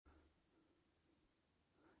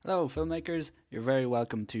Hello, filmmakers. You're very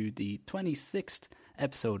welcome to the 26th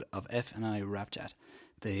episode of F&I Rap Chat.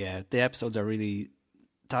 The episodes are really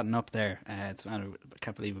dotting up there. I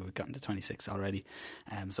can't believe we've gotten to 26 already.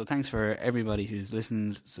 So thanks for everybody who's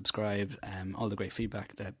listened, subscribed, all the great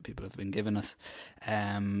feedback that people have been giving us.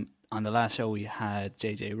 On the last show we had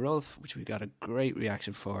JJ Rolfe, which we got a great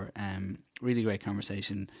reaction for. Really great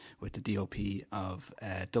conversation with the DOP of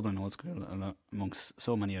Dublin Old School, amongst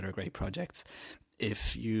so many other great projects.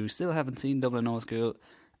 If you still haven't seen Dublin Old School,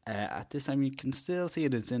 at this time you can still see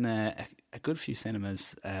it. It's in a good few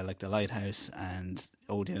cinemas, like the Lighthouse and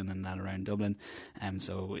Odeon and that around Dublin.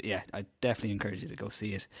 So yeah, I definitely encourage you to go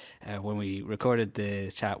see it. When we recorded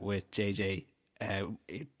the chat with JJ,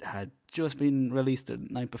 it had just been released the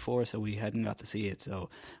night before, so we hadn't got to see it.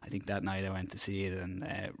 So I think that night I went to see it and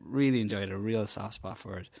really enjoyed it. A real soft spot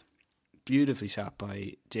for it. Beautifully shot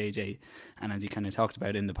by JJ, and as he kind of talked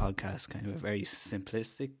about in the podcast, kind of a very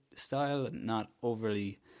simplistic style, not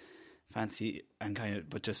overly fancy, and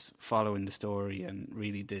but just following the story and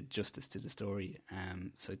really did justice to the story.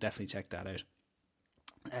 So definitely check that out.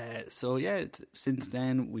 So yeah, since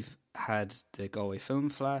then we've had the Galway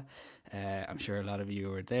Film Fleadh. I'm sure a lot of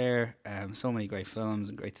you were there. So many great films,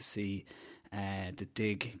 and great to see The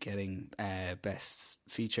Dig getting Best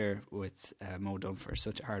Feature with Mo Dunfer,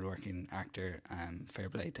 such a hard-working actor. Fair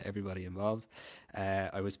play to everybody involved.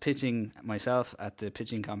 I was pitching myself at the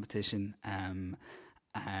pitching competition, and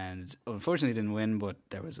unfortunately didn't win, but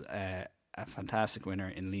there was a fantastic winner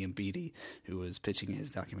in Liam Beattie, who was pitching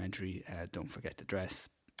his documentary Don't Forget the Dress.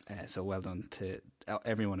 So well done to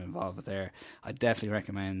everyone involved there. I definitely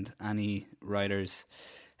recommend any writers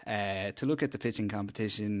to look at the pitching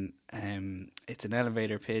competition. It's an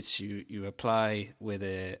elevator pitch. You apply with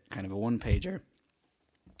a kind of a one-pager,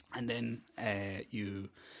 and then if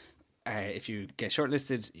you get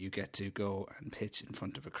shortlisted, you get to go and pitch in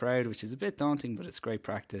front of a crowd, which is a bit daunting, but it's great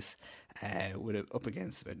practice. With it up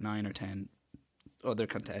against about 9 or 10 other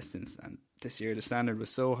contestants, and this year the standard was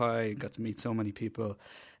so high, and got to meet so many people,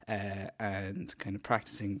 and kind of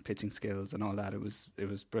practicing pitching skills and all that. It was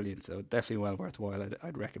brilliant. So definitely well worthwhile.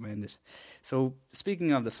 I'd recommend it. So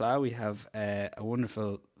speaking of the Fleadh, we have a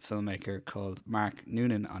wonderful filmmaker called Mark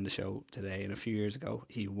Noonan on the show today. And a few years ago,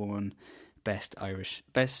 he won Best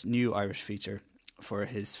New Irish Feature for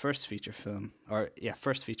his first feature,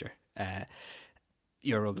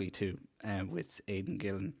 You're Ugly Too, with Aidan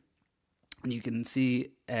Gillen. And you can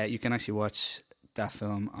actually watch that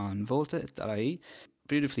film on volta.ie.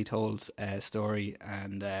 Beautifully told story,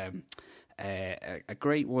 and a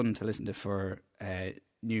great one to listen to for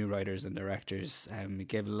new writers and directors. He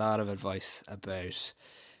gave a lot of advice about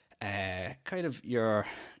kind of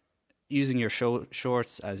using your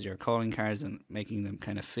shorts as your calling cards and making them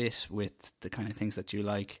kind of fit with the kind of things that you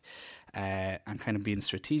like, and kind of being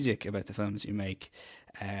strategic about the films you make.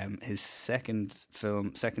 His second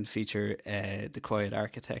feature, The Quiet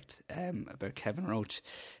Architect, about Kevin Roach,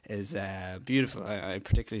 is beautiful. I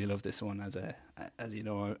particularly love this one. As you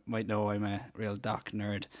know, might know, I'm a real doc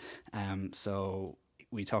nerd. So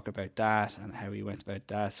we talk about that and how he went about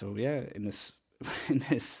that. So yeah, in this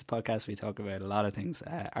podcast we talk about a lot of things: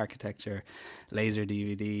 architecture, laser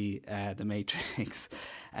DVD, The Matrix,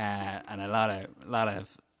 and a lot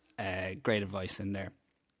of great advice in there.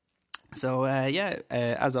 So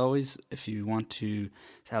as always, if you want to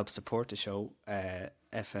help support the show,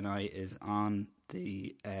 FNI is on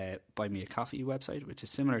the Buy Me a Coffee website, which is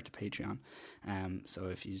similar to Patreon. So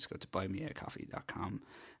if you just go to buymeacoffee.com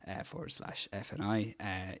 /FNI,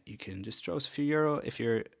 you can just throw us a few euro. If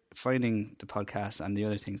you're finding the podcast and the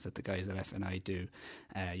other things that the guys at FNI do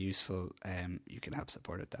useful, you can help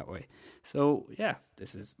support it that way. So yeah,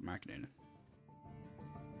 this is Mark Noonan.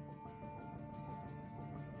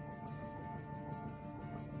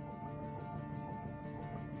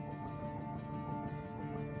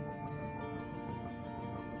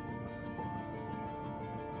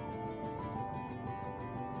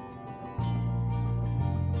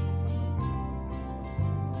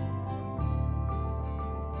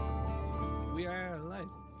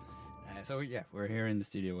 So yeah, we're here in the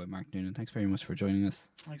studio with Mark Noonan. Thanks very much for joining us.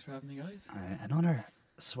 Thanks for having me, guys. Another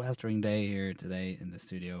sweltering day here today in the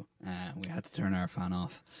studio. We had to turn our fan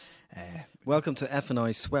off. Welcome to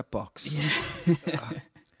F&I Sweatbox. Yeah.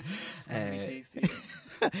 It's going to be tasty.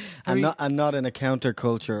 and not in a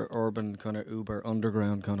counterculture, urban kind of Uber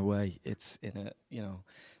underground kind of way. It's in a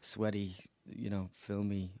sweaty,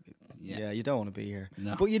 filmy. Yeah, you don't want to be here,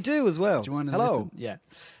 no. But you do as well. Do you want to Hello. Listen?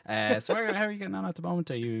 Yeah. So how are you getting on at the moment?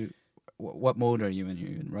 Are you? What mode are you in? Are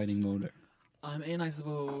you in writing mode? Or? I'm in, I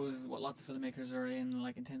suppose, what lots of filmmakers are in,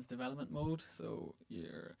 like intense development mode. So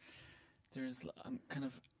you're I'm kind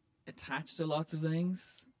of attached to lots of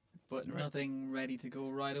things, but Right. nothing ready to go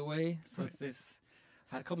right away. So Right. it's this.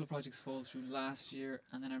 I've had a couple of projects fall through last year,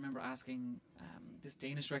 and then I remember asking this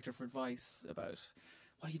Danish director for advice about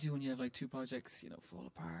what do you do when you have like two projects, fall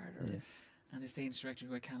apart. Or, Yeah. And this Danish director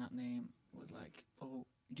who I cannot name was like, "Oh,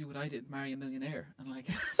 do what I did, marry a millionaire, and like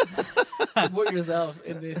support yourself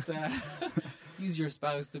in this." Use your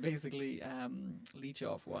spouse to basically leech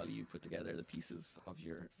off while you put together the pieces of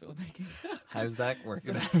your filmmaking. How's that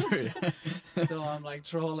working? So I'm like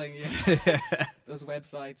trolling those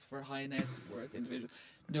websites for high net worth individuals.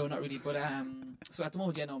 No, not really. But so at the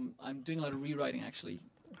moment, I'm doing a lot of rewriting actually.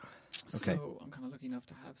 Okay. So I'm kind of lucky enough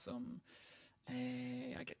to have some.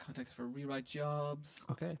 I get contacts for rewrite jobs,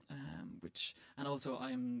 Okay. and also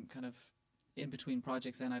I'm kind of in between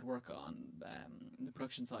projects. Then I'd work on the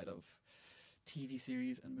production side of TV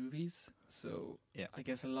series and movies. So Yeah. I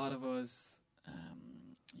guess a lot of us,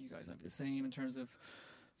 you guys might be the same in terms of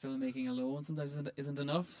filmmaking alone sometimes isn't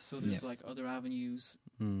enough. So there's like other avenues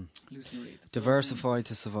loosely related to Diversify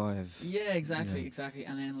to survive. filming. Yeah, exactly, Yeah. exactly.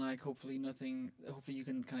 And then like hopefully you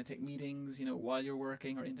can kind of take meetings, while you're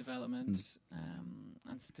working or in development,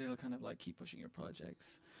 and still kind of like keep pushing your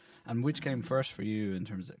projects. And which came first for you in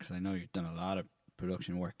terms of, because I know you've done a lot of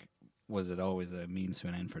production work, was it always a means to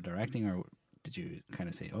an end for directing, or did you kind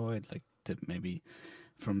of say, oh, I'd like to maybe,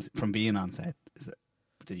 from being on set,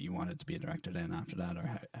 did you wanted to be a director then after that, or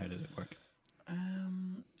how did it work?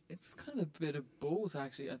 It's kind of a bit of both,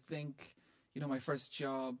 actually. I think, my first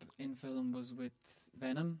job in film was with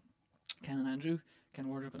Venom, Ken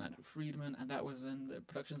Wardrop and Andrew Friedman, and that was in the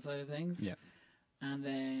production side of things. Yeah. And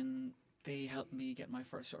then they helped me get my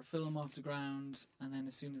first short film off the ground, and then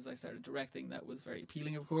as soon as I started directing, that was very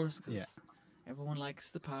appealing, of course, because everyone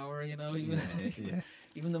likes the power, even Yeah.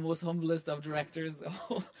 even the most humblest of directors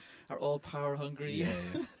are all power hungry.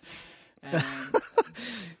 Yeah.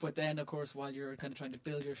 But then, of course, while you're kind of trying to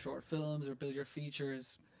build your short films or build your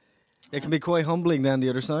features, It can be quite humbling then, the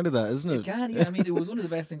other side of that, isn't it? it can, yeah. I mean, it was one of the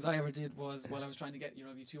best things I ever did was while I was trying to get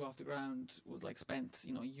V2 off the ground, was like spent,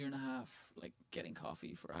 a year and a half like getting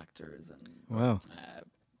coffee for actors and Wow.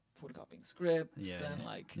 photocopying scripts Yeah. and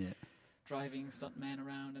like Yeah. driving stuntmen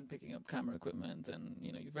around and picking up camera equipment, and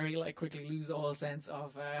you very like quickly lose all sense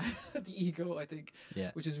of the ego, I think,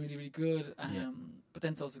 Yeah. which is really, really good. Yeah. But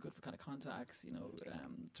then it's also good for kind of contacts, in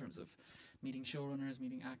terms of meeting showrunners,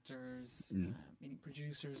 meeting actors, meeting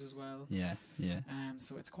producers as well. Yeah. Yeah.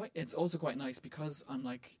 So it's also quite nice because I'm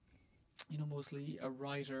like, mostly a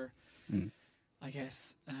writer. I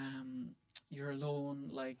guess you're alone,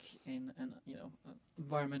 like in an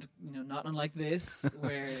environment, not unlike this,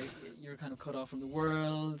 where you're kind of cut off from the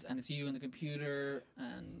world, and it's you and the computer,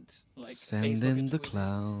 and like Send Facebook in and the Twitter.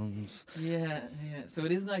 clowns. Yeah. So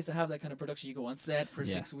it is nice to have that kind of production. You go on set for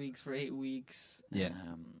Yeah. 6 weeks, for 8 weeks. Yeah.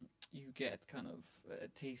 You get kind of a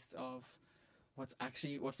taste of what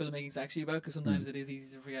filmmaking is actually about, because sometimes it is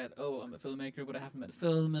easy to forget, oh, I'm a filmmaker, but I haven't made a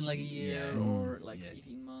film in like a year or like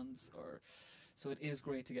 18 months, so it is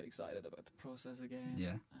great to get excited about the process again.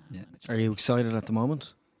 Yeah. Yeah. and it's Are you excited at the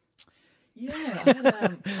moment? Yeah, I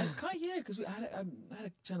had, because I had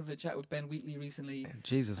a kind of a chat with Ben Wheatley recently,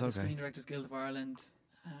 Jesus, at the okay. Screen Directors Guild of Ireland,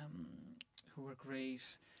 who were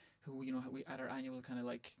great. Who we at our annual kind of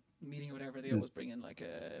like meeting or whatever, they always bring in like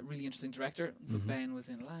a really interesting director. And so Ben was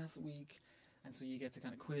in last week, and so you get to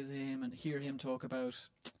kind of quiz him and hear him talk about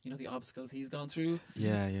the obstacles he's gone through.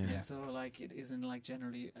 Yeah. And so like it isn't like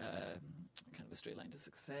generally kind of a straight line to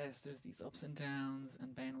success. There's these ups and downs,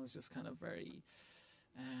 and Ben was just kind of very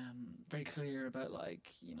clear about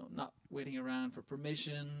like not waiting around for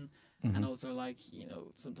permission, and also like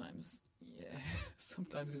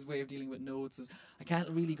sometimes his way of dealing with notes is, I can't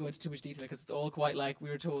really go into too much detail because it's all quite like we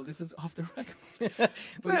were told this is off the record.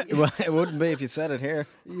 Well, it wouldn't be if you said it here.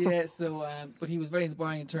 Yeah, so but he was very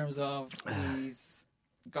inspiring in terms of he's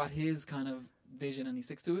got his kind of vision and he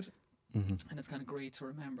sticks to it. And it's kind of great to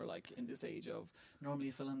remember, like in this age of normally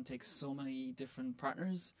a film takes so many different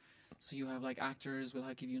partners. So you have like actors will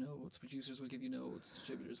give you notes, producers will give you notes,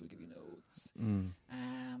 distributors will give you notes,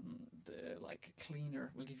 the like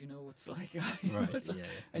cleaner will give you notes, like Right.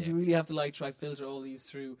 and you really have to like try filter all these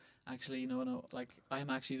through. Actually, no, like I'm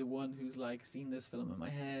actually the one who's like seen this film in my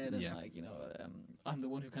head, and like I'm the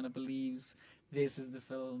one who kind of believes this is the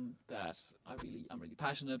film that I'm really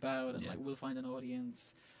passionate about, and like will find an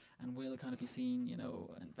audience. And will kind of be seen,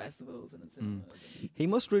 in festivals and in cinemas. He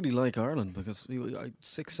must really like Ireland, because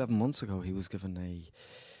 6-7 months ago he was given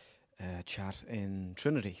a chat in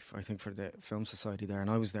Trinity, I think, for the Film Society there,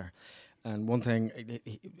 and I was there. And one thing,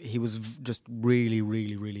 he was just really,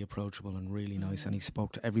 really, really approachable and really nice, and he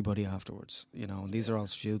spoke to everybody afterwards, and these are all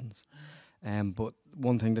students. But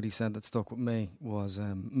one thing that he said that stuck with me was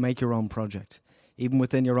make your own project. Even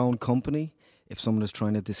within your own company, if someone is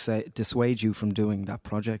trying to dissuade you from doing that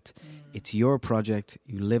project, it's your project.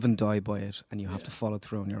 You live and die by it, and you have to follow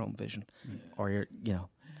through on your own vision, or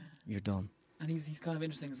you're done. And he's kind of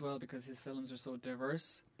interesting as well because his films are so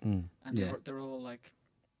diverse, Mm. and they're all like,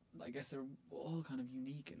 I guess they're all kind of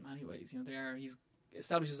unique in many ways. You know, he's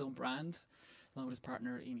established his own brand along with his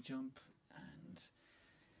partner Amy Jump, and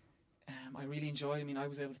I really enjoyed. I mean, I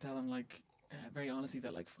was able to tell him like very honestly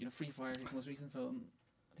that like, you know, Free Fire, his most recent film.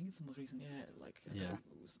 I think it's the most recent. Like I thought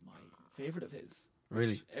it was my favorite of his.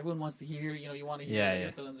 Really? Everyone wants to hear, you know, you want to hear that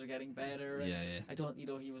your films are getting better. And I don't, you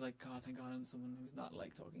know, he was like, God, thank God I'm someone who's not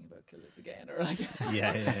like talking about Kill List again or like, like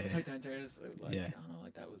that. Like, I don't know,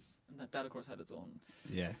 like that was, and that of course had its own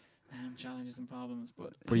challenges and problems.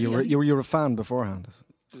 But you were a fan beforehand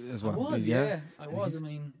as well. I was, I was. I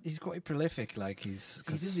mean, he's quite prolific. Like this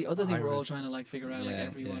is the other thing we're all trying to like figure out.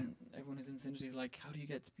 Like everyone who's in this industry is like, how do you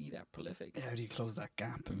get to be that prolific? How do you close that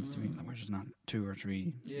gap in between? Like, we're just not 2 or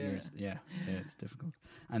 3 years. Yeah, it's difficult.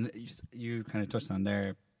 And you kind of touched on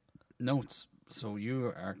their notes. So you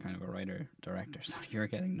are kind of a writer director. So you're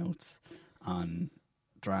getting notes on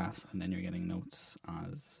drafts, and then you're getting notes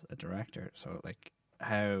as a director. So like,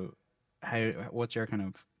 what's your kind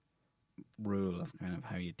of rule of kind of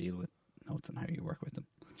how you deal with notes and how you work with them?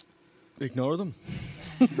 Ignore them.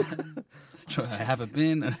 I have a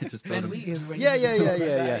bin, and I just Ben Wheatley is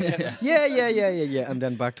yeah. And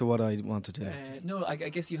then back to what I want to do. No, I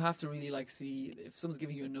guess you have to really like see if someone's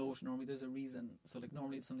giving you a note. Normally, there's a reason. So like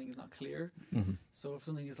normally something is not clear. Mm-hmm. So if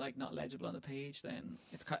something is like not legible on the page, then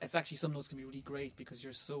it's actually, some notes can be really great because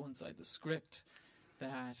you're so inside the script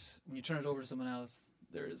that when you turn it over to someone else,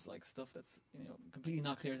 there's like stuff that's, you know, completely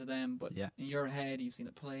not clear to them, but in your head you've seen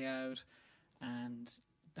it play out, and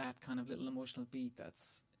that kind of little emotional beat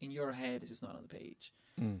that's in your head is just not on the page.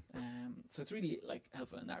 So it's really like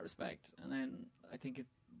helpful in that respect. And then I think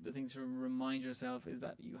the thing to remind yourself is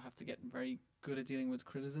that you have to get very good at dealing with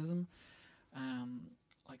criticism.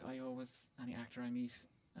 Like any actor I meet,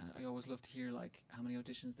 I always love to hear like how many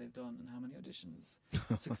auditions they've done and how many auditions,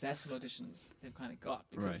 successful auditions they've kind of got,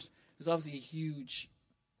 because there's obviously a huge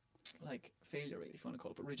like failure rate, if you want to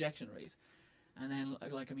call it, but rejection rate. And then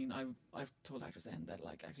like I mean, I've told actors then that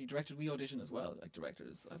like actually directors, we audition as well. Like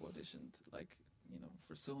directors, I've auditioned like, you know,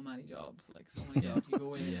 for so many jobs, like so many jobs. You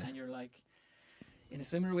go in and you're like, in a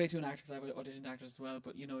similar way to an actor, because I've auditioned actors as well,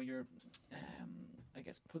 but you know, you're I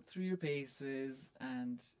guess put through your paces,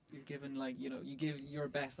 and you're given like, you know, you give your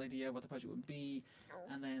best idea of what the project would be,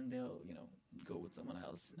 and then they'll, you know, go with someone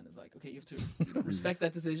else, and it's like, okay, you have to, you know, respect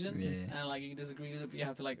that decision, and like you disagree with it, but you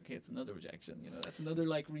have to like, okay, it's another rejection, you know, that's another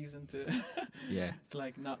like reason to to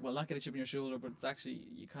like not get a chip on your shoulder, but it's actually,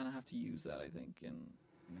 you kind of have to use that, I think, in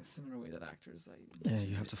a similar way that actors,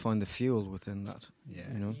 you have to find the fuel within that. You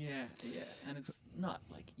know. And it's not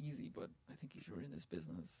like easy, but I think if you're in this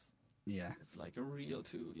business, it's like a real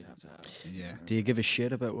tool you have to have. Do you give a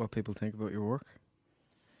shit about what people think about your work?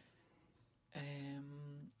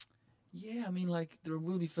 I mean, like, there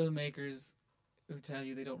will be filmmakers who tell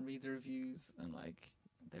you they don't read the reviews, and like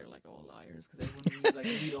they're like all liars, because everyone reads, like,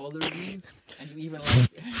 read all the reviews, and you even like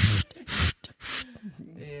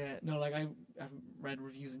like I've read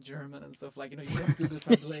reviews in German and stuff, like, you know, you don't Google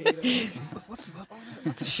Translate. What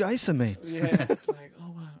the scheisse, mate? It's like,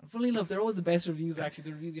 oh wow. Funnily enough, they're always the best reviews. Actually,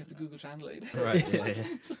 the reviews you have to Google Translate. Right.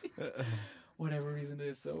 Whatever reason it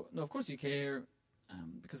is. So no, of course you care,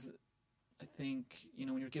 because I think, you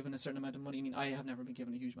know, when you're given a certain amount of money. I mean, I have never been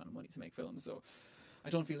given a huge amount of money to make films, so I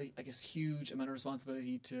don't feel like, I guess, huge amount of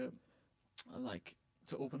responsibility to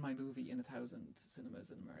open my movie in 1,000 cinemas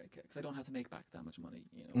in America, because I don't have to make back that much money,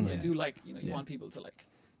 you know. But I do, like, you know, you want people to like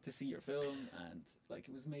to see your film, and like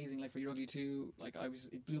it was amazing. Like for Your Ugly 2, like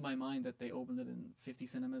it blew my mind that they opened it in 50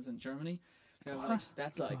 cinemas in Germany. I was like,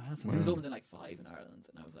 that's like, because it opened in like 5 in Ireland,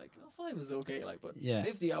 and I was like, oh, 5 is okay, like, but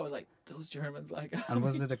 50, I was like, those Germans, like. And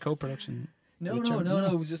was it a co-production? No,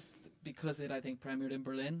 it was just because it, I think, premiered in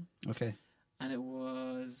Berlin. Okay. And it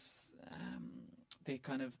was,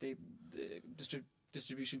 the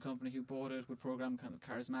distribution company who bought it would program kind of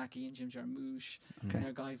Kaurismäki and Jim Jarmusch, and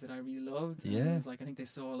they're guys that I really loved. And it was like, I think they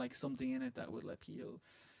saw like something in it that would appeal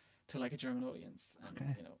to like a German audience, and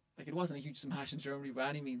you know, like it wasn't a huge smash in Germany by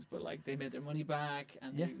any means, but like they made their money back,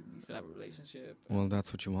 and we still have a relationship. Well,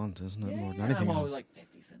 that's what you want, isn't it? More than anything anything I'm else. always like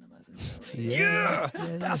 50 cinemas in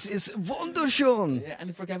Germany. Das ist wunderschön. Yeah,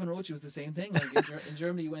 and for Kevin Roach, it was the same thing. Like in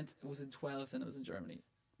Germany, it was in 12 cinemas in Germany.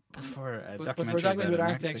 For a for a documentary documentary about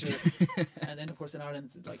with architecture. And then, of course, in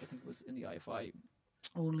Ireland, it's like, I think it was in the IFI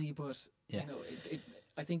only, but you know,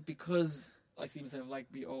 I think because I see myself like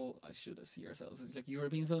we all I should see ourselves as like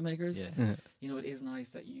European filmmakers. Yeah. You know, it is nice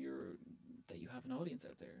that you have an audience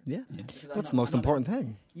out there. Yeah. Because I'm That's not- the most I'm not important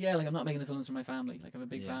thing. Yeah, like I'm not making the films for my family. Like I have a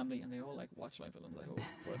big Yeah. family, and they all like watch my films. I hope,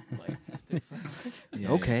 but like different.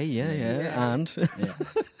 Yeah, Okay, yeah, Yeah. and yeah.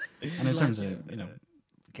 And in Like, terms of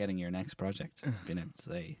getting your next project, being at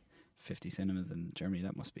say 50 cinemas in Germany,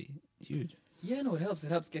 that must be huge. Yeah, no, it helps. It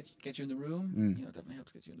helps get you in the room. Mm. You know, it definitely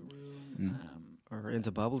helps get you in the room. Mm. or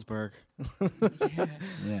into Babelsberg. Yeah,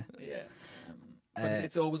 Yeah. yeah. But Uh,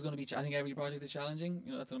 it's always going to be. I think every project is challenging.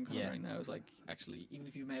 You know, that's what I'm kind of Yeah. learning now. Is like actually, even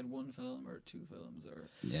if you made one film or two films, or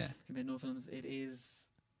Yeah. if you made no films, it is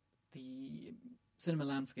the cinema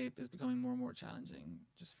landscape is becoming more and more challenging.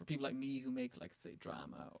 Just for people like me who make like say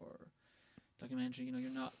drama or documentary. You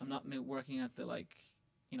know, I'm not working at the like.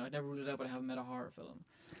 You know, I never ruled it out, but I haven't made a horror film,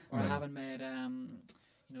 or I Right. haven't made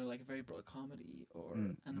you know, like a very broad comedy, or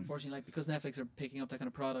and unfortunately, like because Netflix are picking up that kind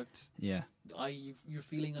of product, Yeah. you're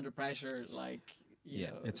feeling under pressure, like you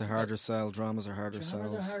Yeah. know, It's a harder sell. Dramas are harder dramas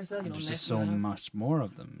sells. are hard to sell. You And know, there's unless just you so have much more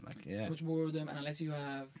of them. Like, yeah. so much more of them, and unless you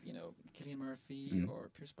have you know Cillian Murphy Mm. or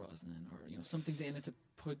Pierce Brosnan or you know something in it to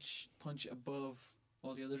punch above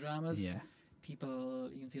all the other dramas, Yeah. people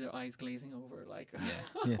you can see their eyes glazing over, like Yeah.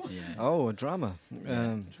 Yeah. Yeah. Oh, a drama.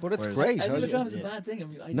 Yeah. But it's Whereas- great. as if I- a drama's yeah. a bad thing. I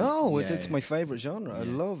mean, I No, Yeah, it's yeah. my favourite genre. I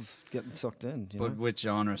Yeah. love getting sucked in. You But know? with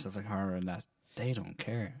genre stuff like horror and that, they don't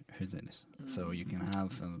care who's in it. So Mm. you can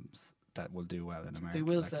have films that will do well in America. they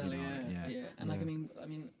will like, sell, you know, yeah. And like Yeah. I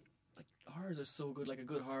mean, like horrors are so good. Like a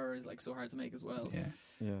good horror is like so hard to make as well. Yeah.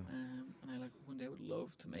 Yeah. And I like one day would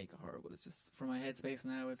love to make a horror, but it's just for my headspace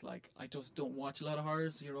now. It's like I just don't watch a lot of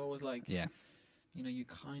horrors, so you're always like, Yeah. you know, you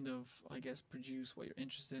kind of I guess produce what you're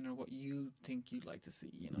interested in or what you think you'd like to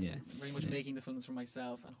see. You know, Yeah. I'm very much Yeah. making the films for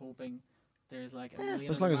myself and hoping there's like a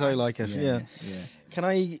million As other long as I like marks. it. Yeah. Yeah. Yeah. Can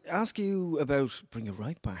I ask you about, bring it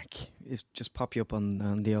right back, if just pop you up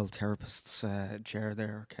on the old therapist's chair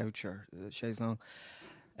there, or couch, or chaise long.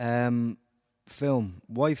 Film.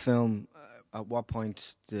 Why film? At what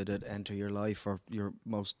point did it enter your life, or your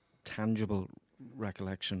most tangible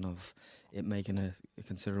recollection of it making a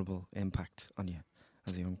considerable impact on you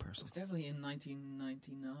as a young It person? was definitely in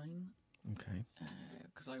 1999 Okay.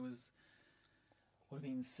 because I would have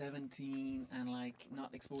been 17 and like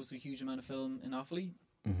not exposed to a huge amount of film in Offaly.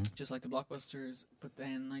 Mm-hmm. Just like the blockbusters, but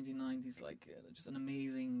then 1990s, like just an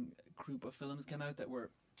amazing group of films came out they were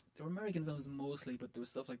American films mostly, but there was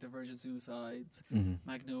stuff like The Virgin Suicides, Mm-hmm.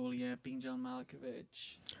 Magnolia, Being John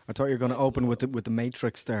Malkovich. I thought you were going to open with the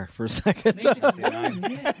Matrix there for a second. Matrix was one of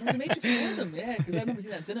them, yeah. No, the Matrix was one of them, yeah. Because I remember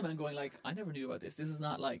seeing that in cinema and going like, I never knew about this. This is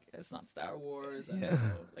not like, it's not Star Wars. And, Yeah. you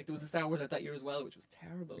know, like there was a Star Wars out that year as well, which was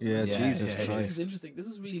terrible. Yeah, Yeah, Jesus yeah, This is Christ. interesting. This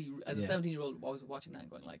was really, as a Yeah. 17-year-old, I was watching that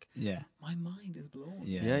and going like, Yeah. my mind is blown.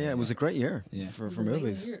 Yeah. Yeah, it was a great year Yeah. It for was amazing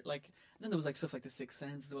movies. here. Like, and then there was like stuff like The Sixth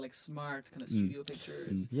Sense, as well, like smart kind of Mm. studio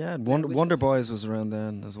pictures. Yeah, and which- Wonder Boys was around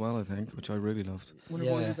then as well, I think, which I really loved. Wonder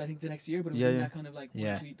Yeah. Boys was I think the next year, but it was Yeah, in yeah. that kind of like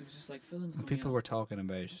Yeah. there was just like films. When coming people out. were talking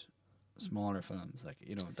about smaller films, like,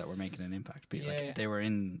 you know, that were making an impact, Yeah. like they were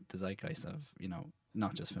in the zeitgeist of, you know,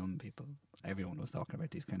 not just film people. Everyone was talking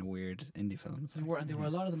about these kind of weird indie films. There like, were, and there yeah. were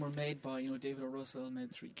a lot of them were made by, you know, David O. Russell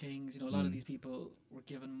made Three Kings. You know, a lot of Mm. these people were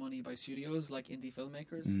given money by studios like indie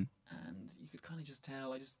filmmakers, Mm. and you could kind of just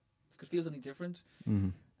tell. I just could feel something different, Mm-hmm.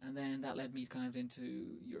 and then that led me kind of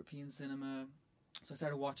into European cinema. So I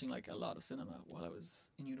started watching like a lot of cinema while I was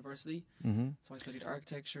in university. Mm-hmm. So I studied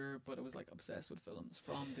architecture, but I was like obsessed with films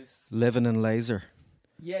from this. Living in Laser.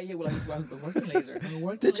 Yeah, well, I worked in laser. I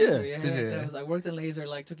worked Did in you? laser, yeah. Did you? I worked in laser,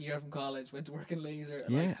 like took a year from college, went to work in laser.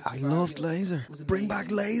 And, Yeah, like, just I devour, loved you know, Laser. it was Bring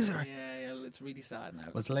back amazing. Laser. Yeah, it's really sad now.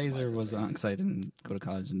 Was Twice Laser I've was on, because I didn't go to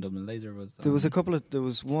college in Dublin. Laser was There was a on- couple of. There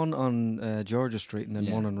was one on Georgia Street and then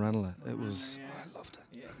Yeah. one on Ranelagh. It was. Yeah. I loved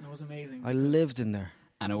it. Yeah, no, it was amazing. I because- lived in there.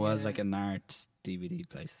 and it was Yeah. like an art DVD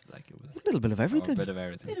place. Like it was A little bit of everything. a bit of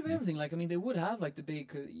everything. bit of yeah. everything. Like I mean, they would have like the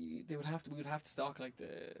big. We would have to stock like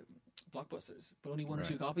the blockbusters, but only one or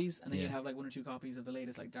two Right. copies, and then Yeah. you'd have like one or two copies of the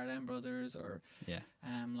latest like Dardenne Brothers or Yeah.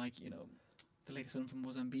 like you know the latest film from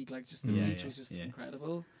Mozambique. Like just the Yeah, reach yeah, was just yeah.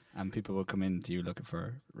 incredible. And people would come in to you looking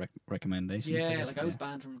for recommendations. Yeah, guess, like I was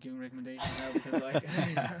banned from giving recommendations now because like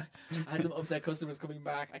I had some upset customers coming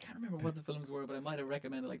back. I can't remember what the films were, but I might have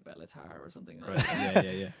recommended like Bellatar or something. Right.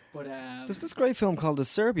 Yeah. But There's this great film called The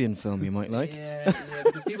Serbian Film you might like. Yeah,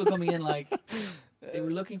 because people coming in like they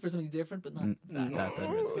were looking for something different, but not Mm, that. that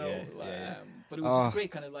different, So, yeah. but it was Ah. just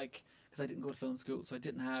great, kind of like because I didn't go to film school, so I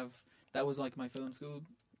didn't have. That was like my film school,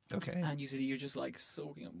 Okay. and usually you're just like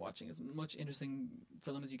soaking up, watching as much interesting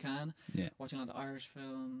film as you can. Yeah. Watching a lot of Irish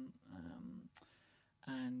film,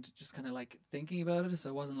 and just kind of like thinking about it. So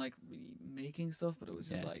I wasn't like really making stuff, but it was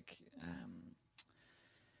just Yeah. like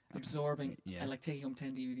absorbing Yeah. and like taking home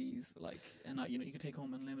 10 DVDs, like, and you know, you could take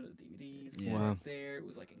home unlimited DVDs. Yeah. Wow. There it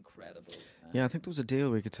was like incredible. Yeah, I think there was a deal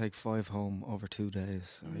where you could take 5 home over 2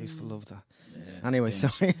 days. I used to love that. Yeah, Anyway,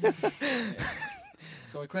 strange. sorry. Yeah.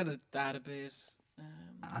 So I credit that a bit.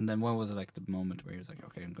 And then what was it like the moment where you was like,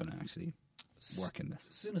 okay, I'm gonna actually work in this?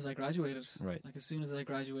 As soon as I graduated, Right. like as soon as I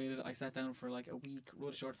graduated, I sat down for like a week,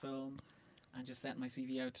 wrote a short film, and just sent my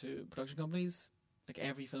CV out to production companies, like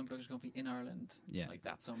every film production company in Ireland. Yeah. Like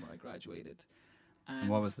that summer, I graduated. And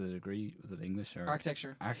what was the degree? Was it English or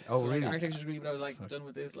architecture? Oh, so really? like architecture degree, but I was like So- done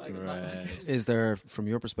with this. Like, Right. Is there, from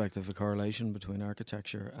your perspective, a correlation between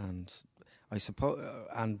architecture and, I suppose,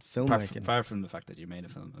 and filmmaking? Apart from the fact that you made a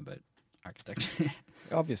film about architecture.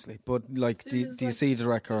 Obviously, but like, There do is, you like, see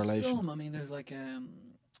direct there's correlation? some. I mean, there's like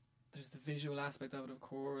there's the visual aspect of it, of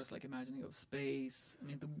course, like imagining of space. I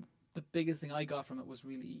mean, the biggest thing I got from it was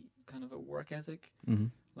really kind of a work ethic. Mm-hmm.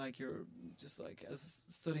 Like you're just like, as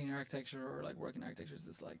studying architecture or like working architecture is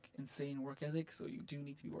this like insane work ethic. So you do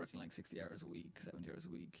need to be working like 60 hours a week, 70 hours a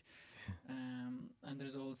week. And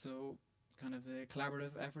there's also kind of the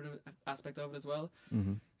collaborative effort aspect of it as well.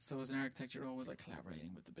 Mm-hmm. So as an architect, you're always like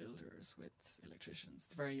collaborating with the builders, with electricians.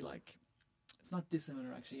 It's very like, it's not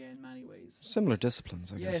dissimilar actually in many ways. Similar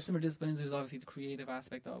disciplines, I Yeah, guess. similar disciplines. There's obviously the creative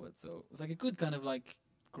aspect of it. So it was like a good kind of like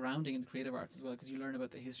grounding in the creative arts as well, because you learn about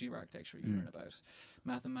the history of architecture, you learn about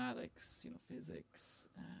mathematics, you know, physics,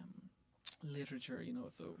 literature, you know.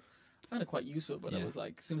 So I found it quite useful. But I was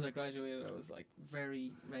like, as soon as I graduated, I was like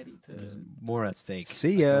very ready to. There's more at stake.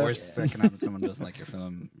 See The ya. worst that can happen, someone doesn't like your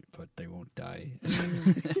film, but they won't die Yeah,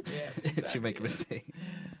 if exactly, you make a yeah. mistake.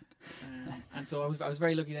 And so I was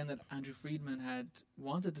very lucky then that Andrew Friedman had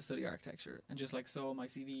wanted to study architecture and just like saw my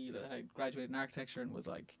CV that I graduated in architecture and was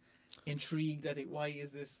like intrigued. I think, why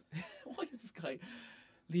is this guy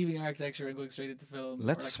leaving architecture and going straight into film? or,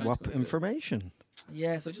 Let's like, trying to swap go into- information.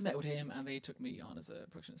 Yeah, so I just met with him and they took me on as a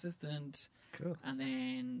production assistant Cool. and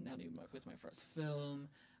then helped me with my first film.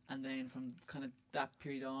 And then from kind of that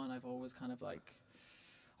period on, I've always kind of like,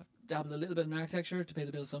 I've dabbled a little bit in architecture to pay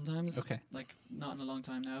the bills sometimes. Okay. Like not in a long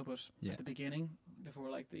time now, but Yeah. at the beginning, before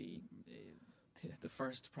like the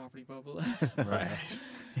first property bubble. Right.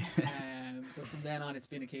 But from then on, it's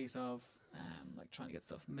been a case of like trying to get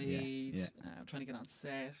stuff made, yeah. trying to get on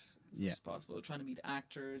set as Yeah. much as possible, trying to meet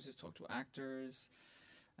actors, just talk to actors.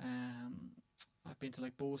 I've been to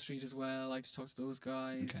like Bow Street as well. I like to talk to those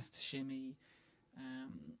guys, Okay. to Shimmy,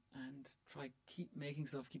 and try keep making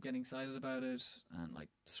stuff, keep getting excited about it, and like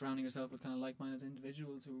surrounding yourself with kind of like-minded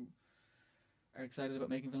individuals who are excited about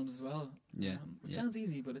making films as well. Yeah. Which Yeah. sounds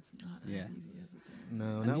easy, but it's not Yeah. as easy as it sounds.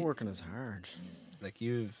 No, And you- networking is hard. Like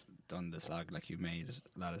you've done the slog, like you've made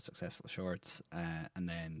a lot of successful shorts, and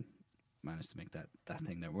then managed to make that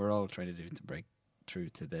thing that we're all trying to do to break through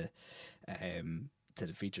to the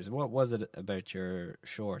features. What was it about your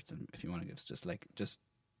shorts, and if you want to give us just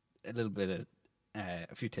a little bit of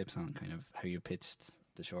a few tips on kind of how you pitched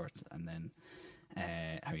the shorts, and then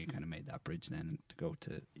how you kind of made that bridge then to go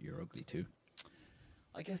to Your Ugly too.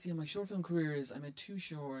 I guess, yeah, my short film career is I made 2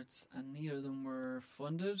 shorts and neither of them were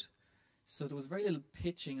funded. So there was very little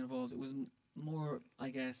pitching involved. It was more, I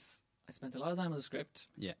guess, I spent a lot of time on the script.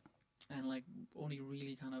 Yeah. And like only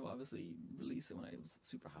really kind of obviously released it when I was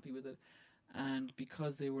super happy with it. And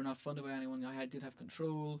because they were not funded by anyone, I did have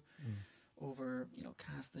control over, you know,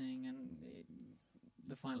 casting and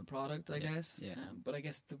the final product, I guess. Yeah. But I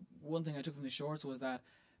guess the one thing I took from the shorts was that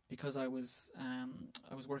because I was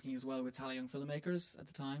working as well with Tally Young filmmakers at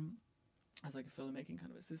the time as like a filmmaking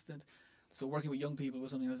kind of assistant. So working with young people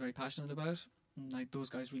was something I was very passionate about. And like those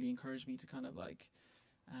guys really encouraged me to kind of like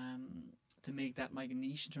to make that my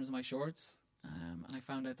niche in terms of my shorts. And I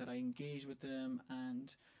found out that I engaged with them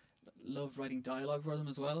and loved writing dialogue for them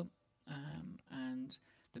as well. And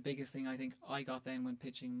the biggest thing I think I got then when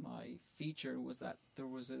pitching my feature was that there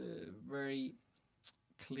was a very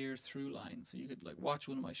clear through line. So you could like watch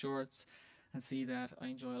one of my shorts and see that I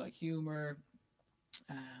enjoy like humor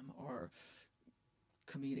or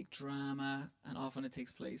comedic drama, and often it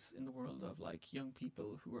takes place in the world of like young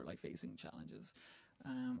people who are like facing challenges.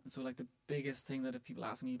 And so like the biggest thing that if people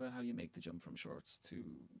ask me about how do you make the jump from shorts to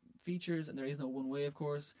features, and there is no one way of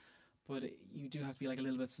course, but you do have to be like a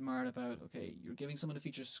little bit smart about, okay, you're giving someone a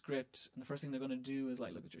feature script and the first thing they're going to do is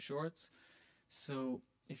like look at your shorts. So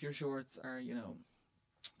if your shorts are, you know,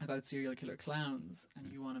 about serial killer clowns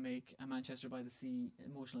and you want to make a Manchester by the Sea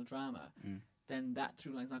emotional drama, then that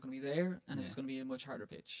through line's not going to be there, and it's just going to be a much harder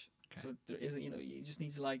pitch. Okay. So there isn't, you know, you just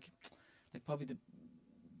need to like probably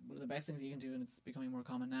one of the best things you can do, and it's becoming more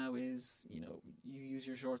common now, is you use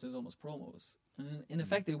your shorts as almost promos. And in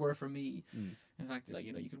effect, they were for me. In fact, like,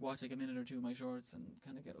 you could watch like a minute or two of my shorts and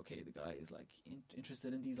kind of get, okay, the guy is like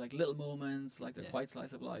interested in these like little moments, like they're quite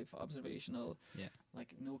slice of life, observational,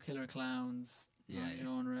 like no killer clowns,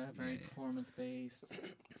 genre, very performance based,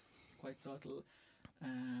 quite subtle.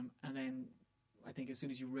 And then I think as soon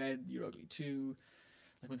as you read You're Ugly Too,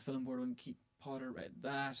 like when the film board, when Keith Potter read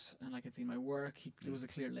that and like had seen my work, there was a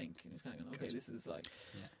clear link, and he was kind of going, okay, this is like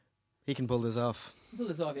he can pull this off. Pull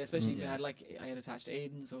this off, yeah. Especially I had attached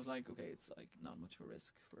Aiden, so it was like, okay, it's like not much of a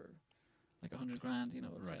risk for like $100,000,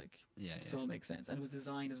 it's like so it makes sense. And it was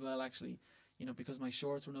designed as well, actually, because my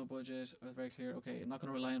shorts were no budget. I was very clear, okay, I'm not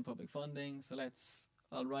going to rely on public funding, so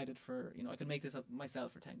I'll write it for, I can make this up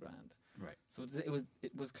myself for $10,000. Right. So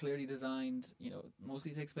it was clearly designed,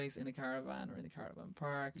 mostly takes place in a caravan or in a caravan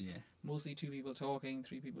park. Yeah. Mostly 2 people talking,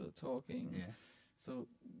 3 people talking. Yeah. So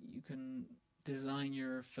you can design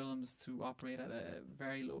your films to operate at a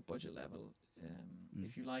very low budget level,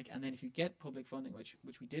 if you like. And then if you get public funding, which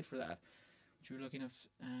we did for that, which we were looking at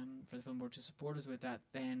for the film board to support us with that,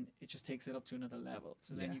 then it just takes it up to another level.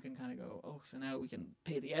 So then you can kind of go, oh, so now we can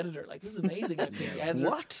pay the editor. Like, this is amazing. Like, pay the editor.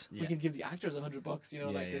 What? We can give the actors $100,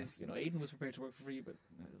 because Aiden was prepared to work for free, but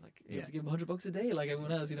it was like you have to give him $100 a day, like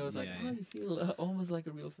everyone else. It's like, you feel almost like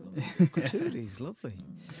a real film. Gratuities, lovely.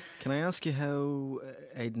 Can I ask you how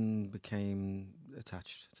Aiden became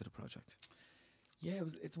attached to the project? Yeah,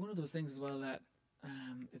 it's one of those things as well that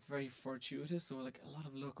it's very fortuitous. So like a lot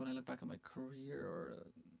of luck when I look back at my career or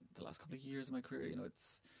the last couple of years of my career,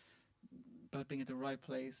 it's about being at the right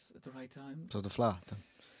place at the right time. So the flat then.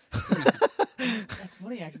 That's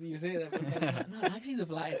funny actually you say that, but not actually the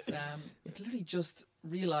flat. It's literally just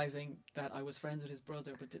realising that I was friends with his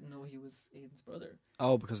brother but didn't know he was Aiden's brother.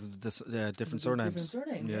 Oh, because of this different surnames. Different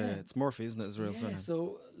surname, yeah, it's Murphy, isn't it, his real surname?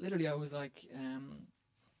 So literally I was like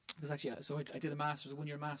because actually, so I did a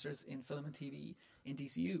 1-year master's in film and TV in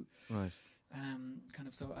DCU. Right.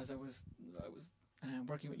 So as I was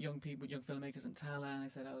working with young people, young filmmakers in Tala, and I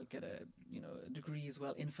said I'll get a degree as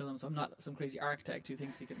well in film. So I'm not some crazy architect who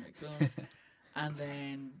thinks he can make films. And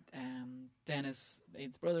then Dennis,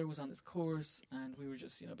 Aiden's brother, was on this course, and we were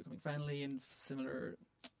just becoming friendly and similar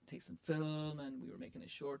tastes in film, and we were making a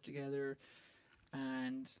short together,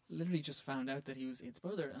 and literally just found out that he was Aiden's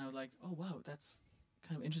brother, and I was like, oh wow, that's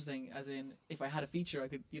kind of interesting. As in, if I had a feature, I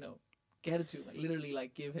could get it to him, like literally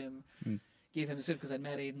like give him a script, because I'd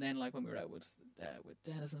met Aiden then, like when we were out with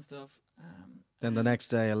Dennis and stuff. Then the next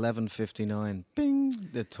day, 11:59, bing,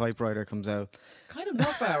 the typewriter comes out. Kind of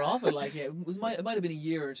not far off it, like it might have been a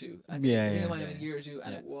year or two. I think it might have been a year or two,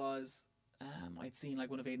 and it was. I'd seen like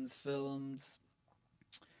one of Aiden's films.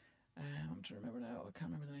 I'm trying to remember now. I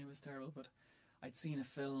can't remember the name. It was terrible, but I'd seen a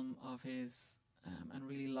film of his and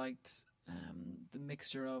really liked the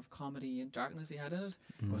mixture of comedy and darkness he had in it.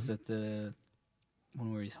 Was it the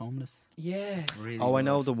one where he's homeless? Yeah. Really I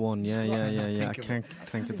know the one. Yeah. I can't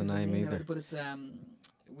think of the name either. But it's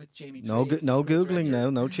with Jamie. No googling now.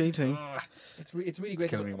 No cheating. It's really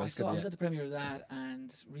great. I was at the premiere of that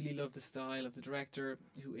and really loved the style of the director,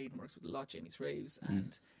 who Aiden works with a lot, Jamie Traves,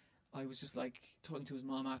 and I was just like talking to his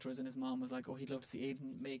mom afterwards, and his mom was like, "Oh, he'd love to see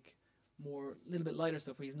Aiden make more, a little bit lighter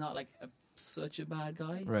stuff where he's not like such a bad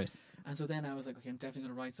guy." Right. And so then I was like, okay, I'm definitely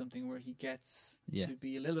going to write something where he gets to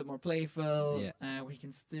be a little bit more playful, where he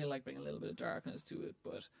can still like bring a little bit of darkness to it,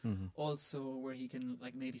 but also where he can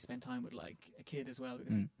like maybe spend time with like a kid as well,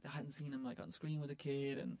 because I hadn't seen him like on screen with a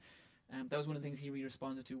kid, and that was one of the things he really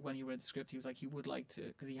responded to when he read the script. He was like, he would like to,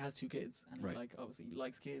 because he has 2 kids, and like obviously he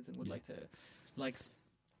likes kids and would like to, likes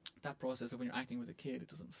that process of when you're acting with a kid, it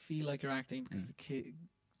doesn't feel like you're acting, because the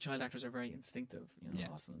child actors are very instinctive,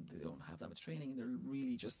 often they don't have that much training, they're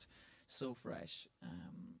really just so fresh,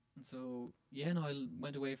 and so I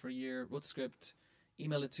went away for a year, wrote the script,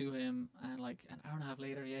 emailed it to him, and like an hour and a half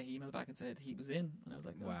later he emailed back and said he was in, and I was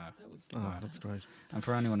like, wow, that's great. And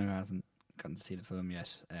for anyone who hasn't gotten to see the film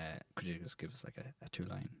yet, could you just give us like a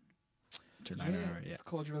two-liner? It's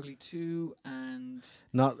called You're Ugly Too, and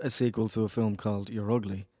not a sequel to a film called You're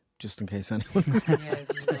Ugly, just in case anyone.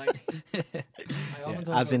 It's like, I often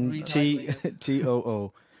thought as in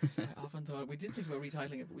TOO. I often thought we did think about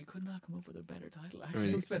retitling it, but we could not come up with a better title.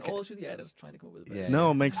 Actually, we spent all through the edit trying to come up with a better. No,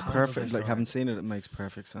 it makes perfect. Like, haven't seen it, it makes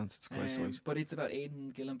perfect sense. It's quite sweet. But it's about Aidan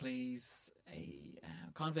Gillen plays a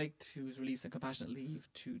convict who's released on compassionate leave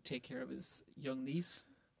to take care of his young niece,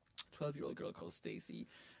 12-year-old girl called Stacey,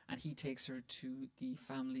 and he takes her to the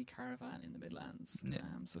family caravan in the Midlands.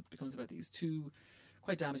 So it becomes about these 2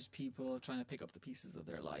 quite damaged people trying to pick up the pieces of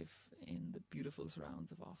their life in the beautiful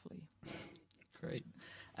surrounds of Offaly. Great.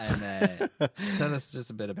 And tell us just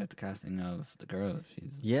a bit about the casting of the girl.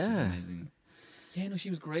 She's amazing. Yeah, no, she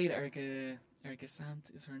was great. Erica Sant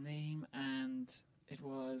is her name, and it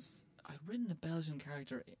was I'd written a Belgian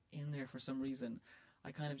character in there for some reason. I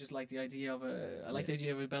kind of just liked the idea of the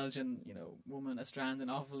idea of a Belgian, woman, a strand in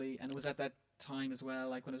Offaly, and it was at that time as well,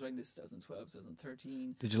 like when I was writing this 2012,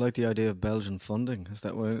 2013. Did you like the idea of Belgian funding? Is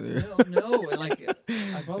that why? No, like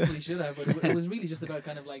I probably should have, but it was really just about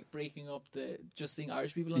kind of like breaking up just seeing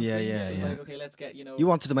Irish people on screen. It was like, okay, let's get, You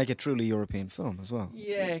wanted to make a truly European film as well.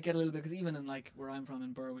 Yeah, get a little bit, because even in like where I'm from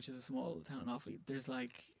in Burr, which is a small town in Offaly, there's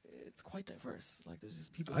like, it's quite diverse. Like there's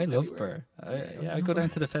just people. I love Burr. I go down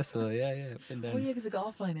to the festival. Yeah, been down. Oh yeah, because the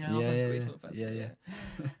golf line now. Yeah.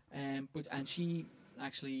 And she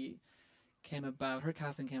actually her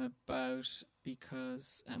casting came about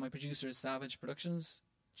because my producers, Savage Productions,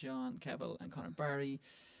 John Kebbell and Conor Barry,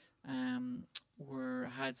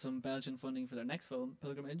 had some Belgian funding for their next film,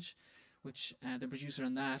 Pilgrimage, which the Belgian producer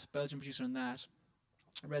on that,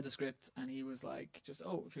 read the script, and he was like,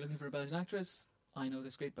 if you're looking for a Belgian actress, I know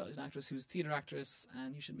this great Belgian actress who's a theatre actress,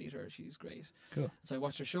 and you should meet her. She's great. Cool. So I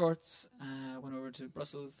watched her shorts, went over to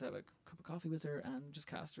Brussels to have a cup of coffee with her, and just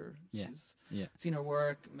cast her. She's seen her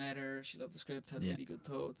work, met her, she loved the script, had really good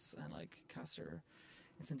thoughts, and like cast her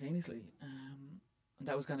instantaneously. And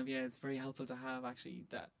that was kind of it's very helpful to have actually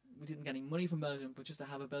that we didn't get any money from Belgium, but just to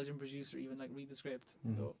have a Belgian producer even like read the script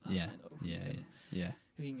and go, I know who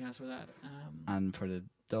you can cast for that. And for the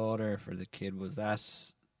daughter, for the kid, was that?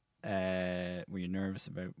 Were you nervous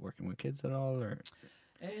about working with kids at all, or?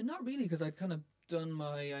 Not really, because I'd kind of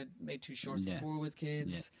I'd made 2 shorts before with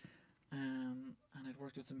kids, and I'd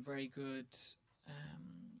worked with some very good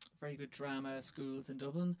drama schools in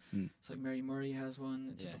Dublin. So like Mary Murray has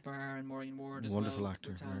one, Tipper Barr and Maureen Ward as wonderful well.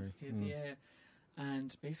 Actor, talented kids,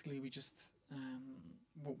 and basically we just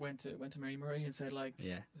went to Mary Murray and said like,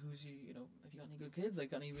 who's have you got any good kids?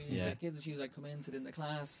 Like, got any really good kids? And she was like, come in, sit in the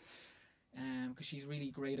class. Because she's really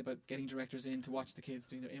great about getting directors in to watch the kids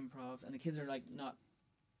doing their improvs, and the kids are like not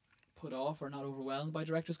put off or not overwhelmed by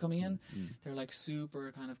directors coming in. They're like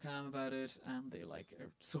super kind of calm about it, and they like are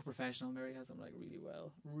so professional. Mary has them like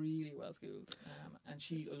really well schooled, and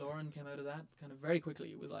Lauren came out of that kind of very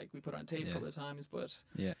quickly. It was like we put her on tape a couple of times, but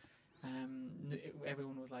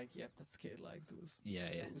everyone was like, "Yep, that's the kid." Like there was,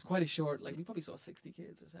 it was quite a short. Like we probably saw 60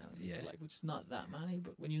 kids or 70, like which is not that many.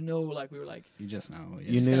 But when like we were like, you just know,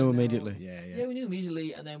 you knew immediately. Yeah, we knew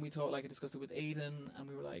immediately, and then we thought like I discussed it with Aidan, and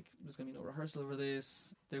we were like, "There's gonna be no rehearsal for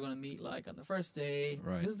this. They're gonna meet like on the first day."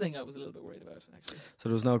 Right. This is the thing I was a little bit worried about actually. So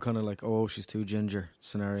there was no kind of like, "Oh, she's too ginger"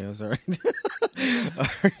 scenarios, or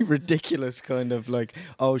ridiculous kind of like,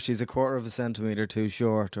 "Oh, she's a quarter of a centimeter too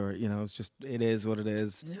short," or it is what it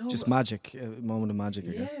is. No, just magic. Moment of magic,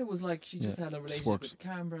 I guess. Yeah, it was like she just had a relationship with the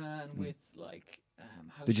camera and with like.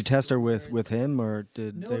 How did you test her with him, or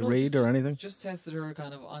did they read or anything? Just tested her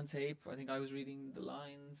kind of on tape. I think I was reading the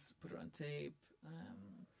lines, put her on tape.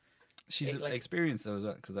 She's experienced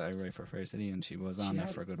though, because I write for Fair City, and she was on there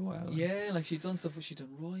for a good while. Yeah, like she'd done stuff. She'd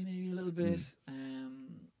done Roy maybe a little bit.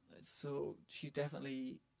 So she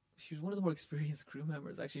was one of the more experienced crew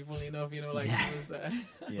members, actually, funnily enough, she was...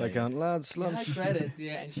 like on lads, lunch. She had credits,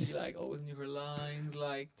 and she, like, always knew her lines,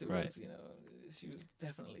 like, there was, she was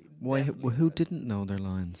definitely... Who didn't know their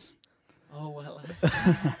lines? Oh, well...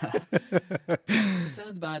 It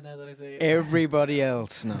sounds bad now that I say it. Everybody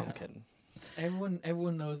else. No, I'm kidding.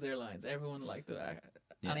 Everyone knows their lines. Everyone, like,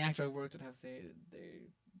 any actor I've worked with have said they're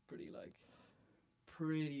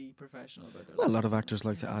pretty professional about their a lot of actors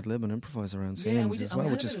like to ad-lib and improvise around scenes as well,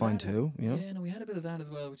 which is fine too. Yeah, no, we had a bit of that as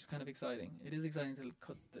well, which is kind of exciting. It is exciting to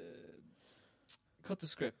cut the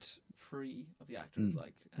script free of the actors,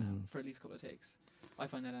 for at least a couple of takes. I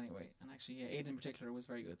find that anyway. And actually, Aidan in particular was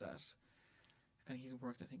very good at that. Kind of, he's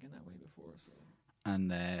worked, I think, in that way before. So.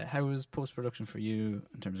 And how was post-production for you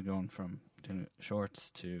in terms of going from doing shorts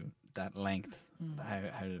to that length? How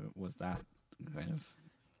was that kind of...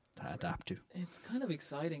 to adapt to? It's kind of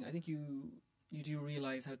exciting. I think you do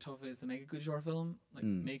realise how tough it is to make a good short film, like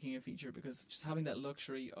making a feature, because just having that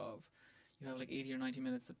luxury of you have like 80 or 90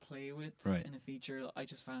 minutes to play with in a feature, I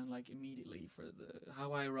just found like immediately for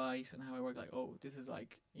how I write and how I work, like, oh, this is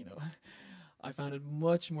like, I found it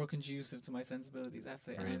much more conducive to my sensibilities, I have to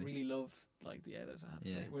say, and I really loved like the edit, I have to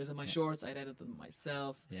say. Whereas in my shorts, I'd edit them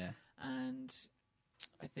myself, and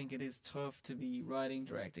I think it is tough to be writing,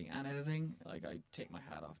 directing, and editing. Like, I take my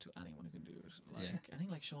hat off to anyone who can do it. Like, I think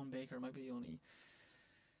like Sean Baker might be the only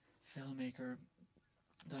filmmaker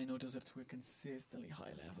that I know does it to a consistently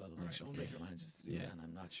high level. Like Sean Baker manages to do it, and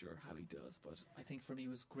I'm not sure how he does. But I think for me it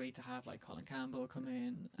was great to have like Colin Campbell come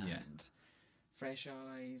in and fresh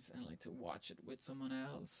eyes and like to watch it with someone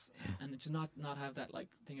else, and just not have that like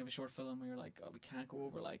thing of a short film where you're like, oh, we can't go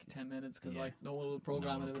over like 10 minutes because like no one will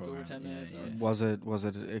program it if it's over 10 minutes. Or Was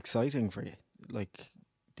it exciting for you, like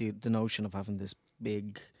the notion of having this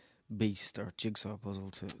big beast or jigsaw puzzle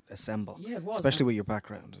to assemble? Yeah, it was, especially with your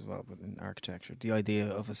background as well, in architecture, the idea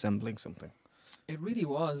of assembling something. It really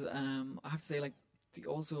was. I have to say, like the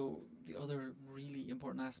other really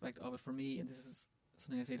important aspect of it for me, and this is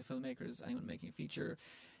something I say to filmmakers, anyone making a feature,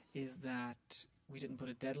 is that we didn't put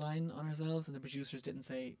a deadline on ourselves, and the producers didn't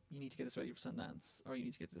say you need to get this ready for Sundance or you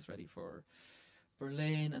need to get this ready for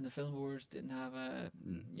Berlin, and the film boards didn't have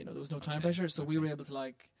there was no time pressure, so we were able to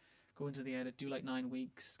like go into the edit, do like 9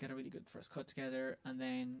 weeks, get a really good first cut together, and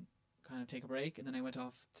then kind of take a break. And then I went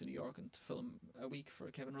off to New York and to film a week for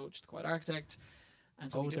Kevin Roach, the Quiet Architect.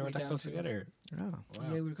 And so they were that close together. Oh, wow.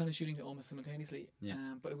 Yeah, we were kind of shooting almost simultaneously.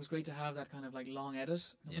 Yeah. But it was great to have that kind of like long edit.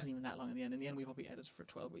 It wasn't even that long in the end. In the end, we probably edited for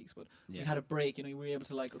 12 weeks, but we had a break. You know, we were able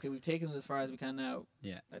to like, okay, we've taken it as far as we can now.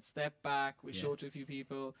 Yeah. Let's step back. We show it to a few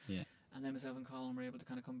people. Yeah. And then myself and Colin were able to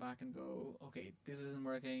kind of come back and go, okay, this isn't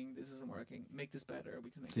working. Make this better. We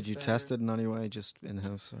can make. Did this you better. test it in any way, just in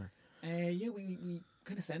house, or? Yeah, we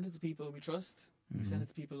kind of send it to people we trust. We send it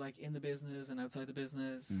to people like in the business and outside the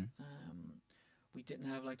business. We didn't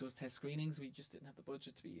have like those test screenings. We just didn't have the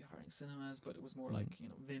budget to be hiring cinemas, but it was more like,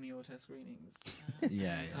 Vimeo test screenings.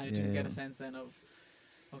 Kind of to get a sense then of,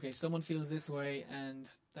 okay, someone feels this way and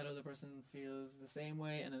that other person feels the same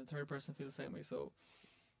way and then the third person feels the same way. So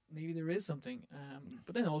maybe there is something.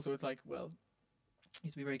 But then also it's like, well, you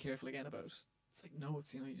have to be very careful again about, it's like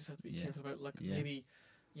notes, you just have to be careful about like maybe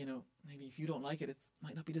if you don't like it, it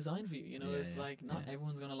might not be designed for you. It's like not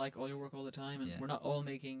everyone's going to like all your work all the time, and we're not all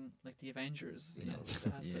making like the Avengers,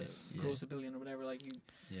 that has to gross $1 billion or whatever. Like you,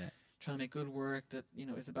 trying to make good work that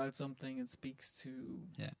is about something and speaks to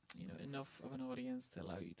enough of an audience to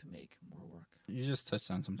allow you to make more work. You just touched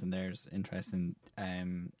on something there. It's interesting.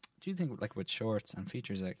 Do you think like with shorts and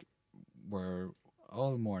features, like we're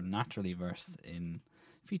all more naturally versed in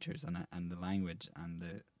features and the language and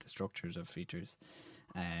the structures of features?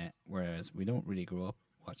 Whereas we don't really grow up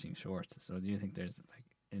watching shorts. So do you think there's like,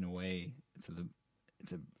 in a way,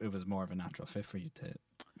 it was more of a natural fit for you to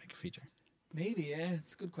make a feature? Maybe, yeah.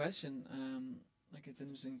 It's a good question. Like it's an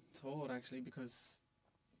interesting thought actually, because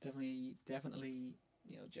definitely,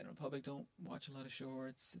 general public don't watch a lot of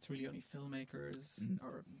shorts. It's really only filmmakers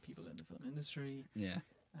or people in the film industry. Yeah.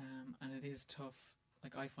 And it is tough.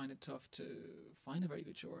 Like I find it tough to find a very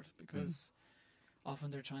good short because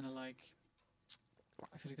often they're trying to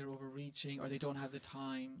I feel like they're overreaching, or they don't have the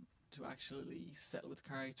time to actually settle with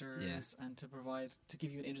characters and to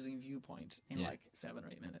give you an interesting viewpoint in like 7 or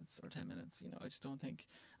 8 minutes or 10 minutes. I just don't think,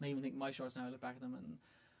 and I even think my shorts now, I look back at them and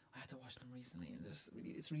I had to watch them recently, and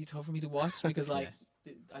it's really tough for me to watch because I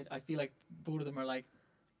feel like both of them are like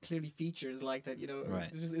clearly features like that. There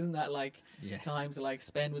just isn't that time to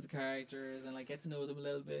spend with the characters and get to know them a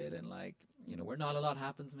little bit, and where not a lot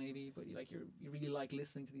happens maybe, but you really like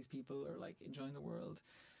listening to these people or enjoying the world.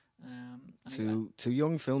 To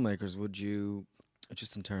young filmmakers, would you,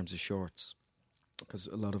 just in terms of shorts, because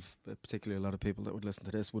particularly a lot of people that would listen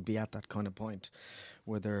to this would be at that kind of point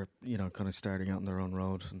where they're kind of starting out on their own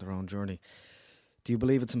road and their own journey. Do you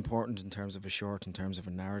believe it's important in terms of a short, in terms of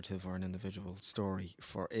a narrative or an individual story,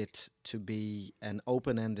 for it to be an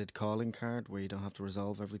open-ended calling card where you don't have to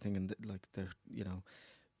resolve everything and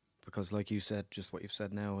because like you said, just what you've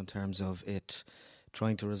said now in terms of it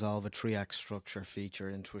trying to resolve a 3-act structure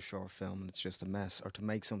feature into a short film and it's just a mess, or to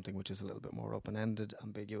make something which is a little bit more open-ended,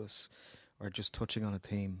 ambiguous, or just touching on a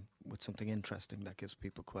theme with something interesting that gives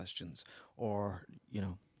people questions, or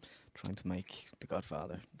trying to make The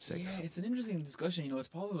Godfather 6. Yeah, it's an interesting discussion. It's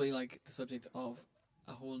probably the subject of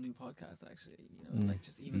a whole new podcast actually,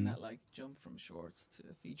 just even that jump from shorts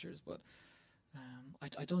to features. But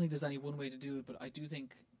I don't think there's any one way to do it, but I do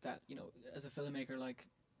think that as a filmmaker,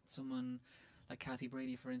 someone like Kathy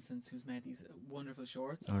Brady, for instance, who's made these wonderful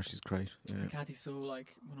shorts. Oh, she's great. Yeah. Kathy's so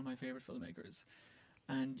one of my favorite filmmakers,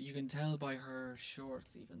 and you can tell by her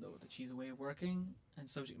shorts, even though, that she's a way of working and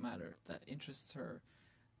subject matter that interests her,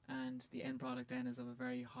 and the end product then is of a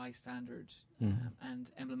very high standard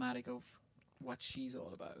and emblematic of what she's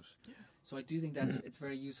all about. Yeah. So I do think that it's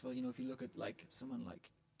very useful. If you look at someone like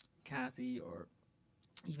Kathy, or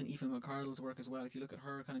even Aoife McCardle's work as well, if you look at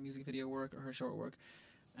her kind of music video work or her short work,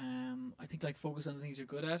 I think focus on the things you're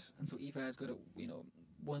good at, and so Aoife is good at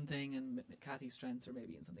one thing and Kathy's strengths are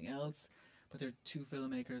maybe in something else, but they're two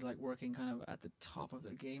filmmakers working kind of at the top of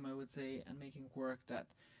their game, I would say, and making work that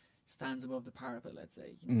stands above the parapet, let's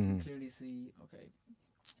say. You can clearly see, okay,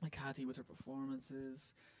 like Kathy with her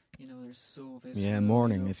performances, You know, they're so visceral. Yeah,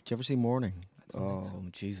 Morning. You know. Did you ever see Morning? I don't think Oh,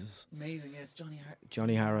 Jesus. Amazing, yes.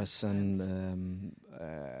 Johnny Harris and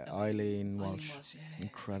Eileen Walsh. Yeah,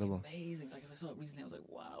 Incredible. Amazing. Like, as I saw it recently, I was like,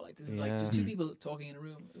 wow, like, this is Yeah. like just two people talking in a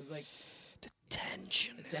room. It was like, The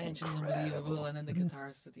tension the is tension is incredible. unbelievable, and then the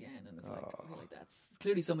catharsis at the end, and it's like, okay, like, that's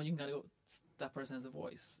clearly someone you can kind of go, that person has a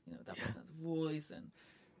voice, you know, that person has a voice, and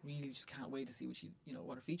really just can't wait to see what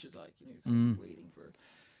what her feature's like. You know, you're kind of just waiting for.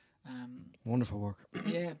 Wonderful work.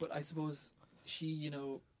 Yeah, but I suppose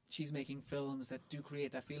she's making films that do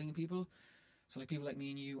create that feeling in people. So like people like me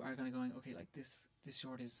and you are kind of going, okay, like this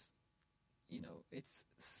short is, you know, it's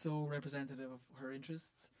so representative of her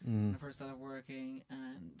interests and of her style of working,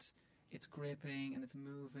 and it's gripping and it's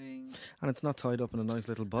moving. And it's not tied up in a nice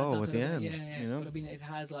little It's bow not at the sort of- end. Yeah. You know? But I mean, it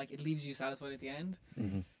has like, it leaves you satisfied at the end.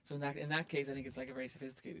 So in that case, I think it's like a very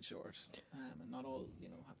sophisticated short, and not all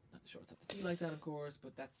shorts have to be like that, of course.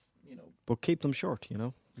 But that's But keep them short, you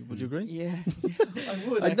know? Would you agree? yeah, I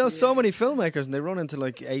would. I know actually, so yeah. many filmmakers and they run into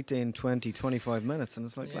like 18, 20, 25 minutes and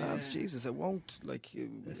it's like, Yeah. lads, Jesus, it won't like...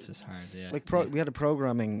 It's just hard, yeah. Like we had a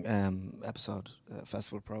programming episode,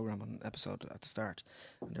 festival program episode at the start,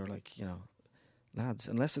 and they were like, you know, lads,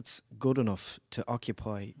 unless it's good enough to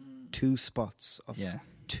occupy 2 spots of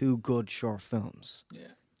 2 good short films, Yeah,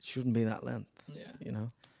 it shouldn't be that length, yeah. you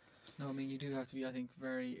know? No, I mean, you do have to be, I think,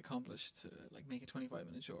 very accomplished to like make a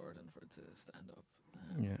 25-minute short and for it to stand up.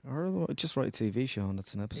 Yeah, or just write a TV show and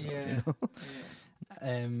it's an episode, Yeah, you know?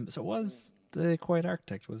 yeah. So was The Quiet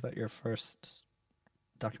Architect, was that your first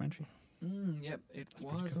documentary? Yep, it That's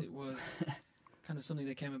pretty was. cool. It was kind of something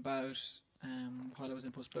that came about while I was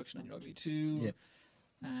in post-production on Your Ugly 2. Yep.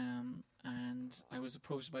 And I was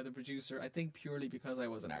approached by the producer, I think purely because I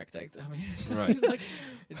was an architect. I mean, Right. it's like,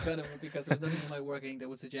 it's kind of because there's nothing in my working that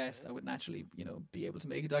would suggest I would naturally, be able to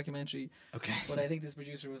make a documentary. Okay. But I think this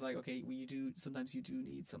producer was like, okay, well, sometimes you do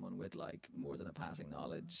need someone with like more than a passing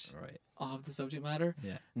knowledge Right. of the subject matter.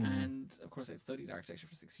 Yeah. And of course, I'd studied architecture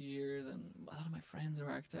for 6 years, and a lot of my friends are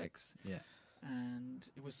architects. Yeah. And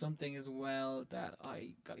it was something as well that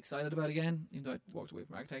I got excited about again, even though I walked away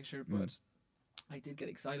from architecture, but I did get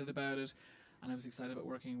excited about it. And I was excited about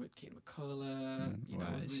working with Kate McCullough.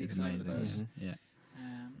 I was really excited about Yeah.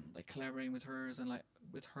 like collaborating with her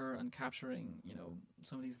and capturing,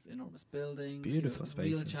 some of these enormous buildings. Beautiful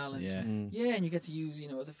Real spaces. challenge. Yeah. Yeah, and you get to use,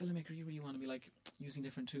 as a filmmaker, you really want to be like using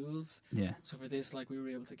different tools. Yeah. So for this, like, we were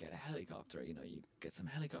able to get a helicopter. You get some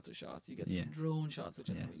helicopter shots. You get Yeah. some drone shots, which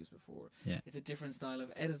I've Yeah. never used before. Yeah. It's a different style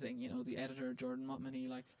of editing. The editor Jordan Motmany,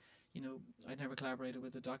 like, I'd never collaborated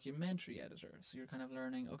with a documentary editor, so you're kind of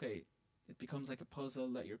learning. Okay, it becomes like a puzzle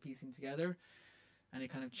that you're piecing together, and it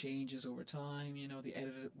kind of changes over time. The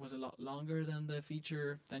edit was a lot longer than the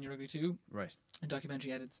feature than Your Ugly 2. Right. And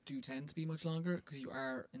documentary edits do tend to be much longer because you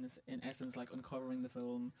are in essence like uncovering the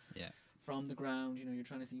film Yeah. from the ground. You're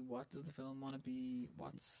trying to see what does the film want to be,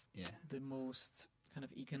 what's the most kind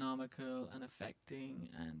of economical and affecting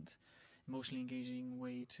and emotionally engaging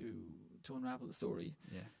way to unravel the story.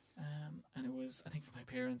 Yeah. And it was, I think for my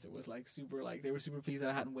parents, it was like super, like they were super pleased that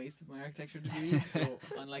I hadn't wasted my architecture degree. So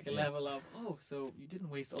on like a level of, so you didn't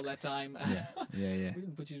waste all that time. Yeah. Yeah. We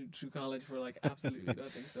didn't put you through college for like absolutely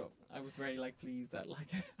nothing. So I was very like pleased that like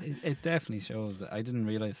It definitely shows. I didn't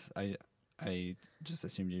realize. I just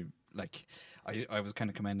assumed you like. I was kind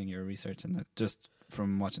of commending your research, and just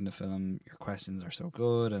from watching the film, your questions are so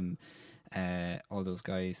good, and all those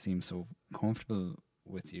guys seem so comfortable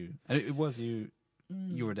with you. And it was you.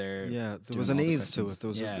 You were there. Yeah, there doing was an all the ease to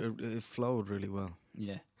questions. it. It flowed really well.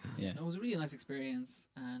 Yeah. Yeah. No, it was a really nice experience,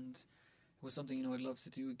 and it was something I'd love to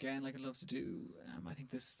do again. Like I'd love to do. I think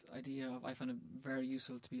this idea of I found it very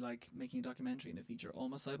useful to be like making a documentary and a feature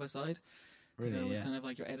almost side by side. Because Really, it was yeah. kind of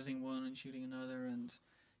like you're editing one and shooting another, and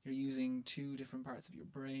you're using 2 different parts of your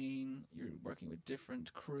brain. You're working with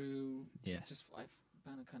different crew. Yeah. It's just I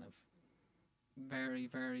found it kind of very,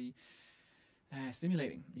 very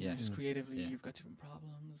stimulating. Just creatively, Yeah. you've got different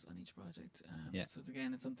problems on each project. Yeah. So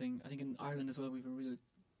again, it's something I think in Ireland as well. We've a real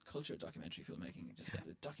culture of documentary filmmaking. Just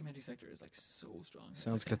the documentary sector is like so strong.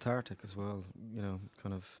 Sounds cathartic as well,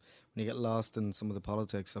 kind of when you get lost in some of the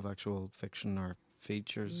politics of actual fiction or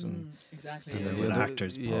features and exactly. Yeah, with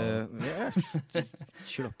actors, Paul. yeah.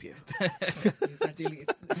 Shut up, you. You start dealing.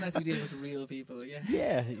 It's nice to be dealing with real people. Yeah.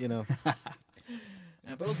 Yeah,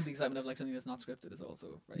 But also the excitement of like something that's not scripted is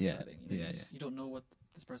also very Yeah. exciting. You don't know what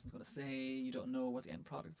this person's going to say. You don't know what the end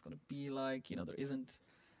product is going to be like. There isn't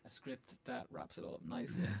a script that wraps it all up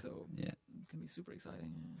nicely. So Yeah. it can be super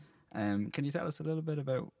exciting. Can you tell us a little bit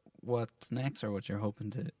about what's next, or what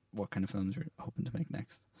kind of films you're hoping to make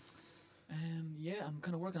next? I'm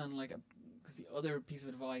kind of working on like because the other piece of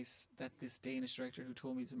advice that this Danish director who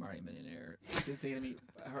told me to marry a millionaire did say to me,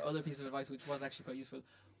 her other piece of advice, which was actually quite useful,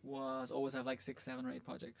 was always have like 6, 7, or 8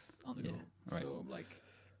 projects on the go. right. So like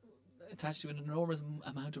attached to an enormous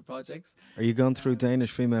amount of projects. Are you going through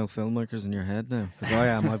Danish female filmmakers in your head now? Because I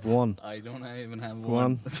am. I've one. I don't even have Go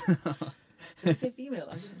on. Did I say female?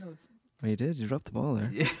 I didn't know. It's, Oh, you did. You dropped the ball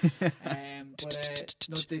there. but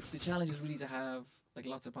no, the challenge is really to have like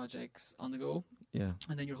lots of projects on the go, Yeah.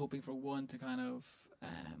 and then you're hoping for one to kind of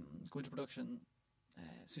go into production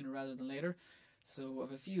sooner rather than later. So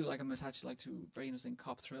of a few, like I'm attached like to a very interesting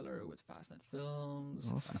cop thriller with Fastnet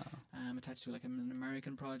Films. Awesome. I'm attached to like an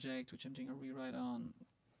American project which I'm doing a rewrite on,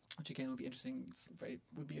 which again would be interesting.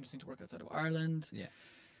 Would be interesting to work outside of Ireland. Yeah.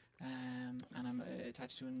 And I'm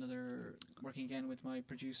attached to another, working again with my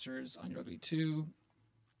producers on Your Ugly 2,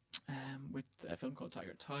 with a film called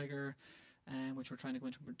Tiger, which we're trying to go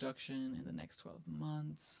into production in the next 12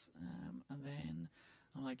 months. And then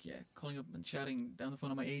I'm like, calling up and shouting down the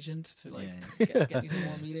phone on my agent to like get me some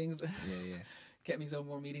more meetings. Get me some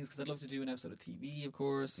more meetings, because I'd love to do an episode of TV, of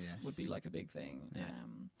course. Would be like a big thing.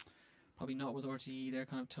 Probably not with RTE, they're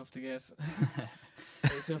kind of tough to get.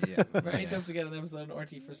 Very tough to get an episode on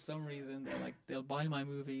RTE for some reason. They'll buy my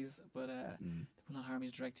movies, but they will not hire me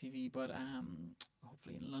to direct TV. But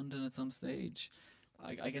hopefully in London at some stage.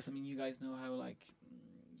 I guess, I mean, you guys know how like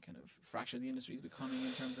kind of fractured the industry is becoming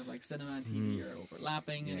in terms of like cinema and TV are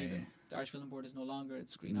overlapping, and even the Irish Film Board is no longer,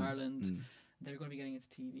 it's Screen Ireland. They're going to be getting into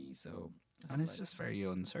TV, so. And it's just very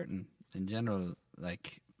uncertain in general.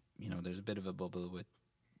 Like, you know, there's a bit of a bubble with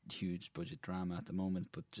huge budget drama at the moment,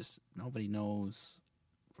 but just nobody knows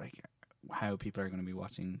like how people are going to be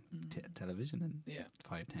watching television in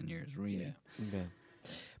 5-10 years, really. Yeah.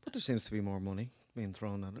 But there seems to be more money being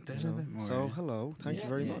thrown at it. There's a bit more. So hello, thank you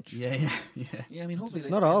very much. Yeah, I mean, hopefully it's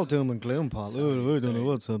not all doom and gloom, Paul. I don't know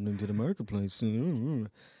what's happening to the marketplace.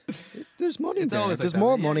 There's money there. Always There's like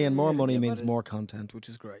more that. money, and more money means more content, which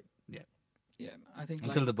is great. Yeah, I think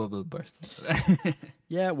until the bubble bursts.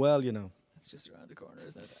 Yeah, well, you know. It's just around the corner,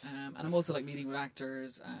 isn't it? And I'm also like meeting with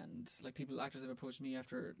actors, and like actors have approached me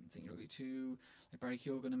after seeing Your Ugly 2. Like Barry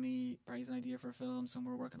Keoghan and me, Barry's an idea for a film, so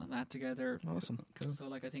we're working on that together. Awesome. Cool. So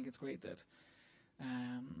like I think it's great that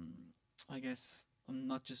I guess I'm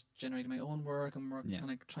not just generating my own work, I'm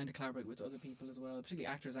kind of trying to collaborate with other people as well, particularly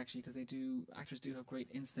actors actually, because actors do have great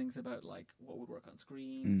instincts about like what would work on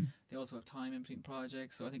screen. They also have time in between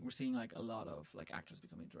projects, so I think we're seeing like a lot of like actors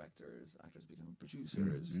becoming directors, actors becoming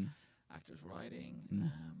producers, actors writing,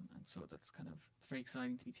 and so it's very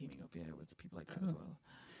exciting to be teaming up with people like that as well.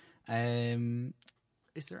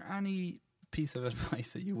 Is there any piece of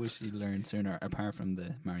advice that you wish you'd learned sooner, apart from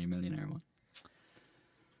the Marry a Millionaire one?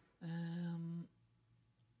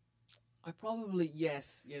 I probably,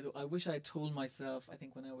 yes. Yeah, I wish I had told myself, I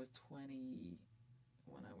think when I was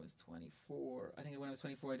 24, I think when I was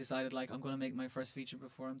 24, I decided, like, I'm going to make my first feature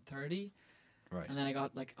before I'm 30. Right. And then I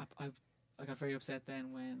got, like, I got very upset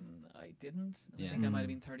then when I didn't. I think I might have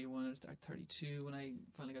been 31 or 32 when I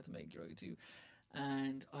finally got to make Your Ugly 2.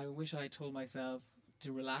 And I wish I had told myself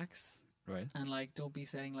to relax. Right. And, like, don't be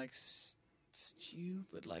setting, like,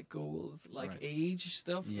 stupid like goals, like age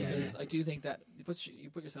stuff, because I do think that you put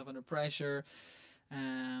yourself under pressure,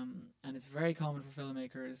 and it's very common for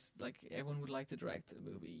filmmakers. Like everyone would like to direct a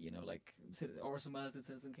movie, you know, like Orson Welles did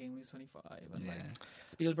Citizen Kane when he was 25, and like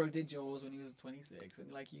Spielberg did Jaws when he was 26,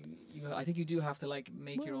 and like you I think you do have to like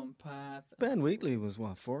make your own path. Ben Wheatley was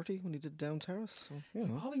 40 when he did Down Terrace, so you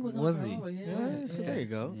know. Probably was he? So there you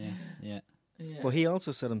go. Yeah. But he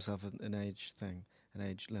also set himself an age thing. An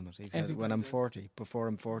age limit. He said, when I'm 40, before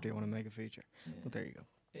I'm 40, I want to make a feature. But there you go.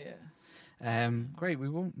 Yeah. Great. We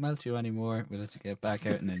won't melt you anymore. We'll let you get back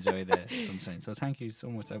out and enjoy the sunshine. So thank you so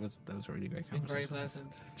much. That was a really great conversation. It's been very pleasant.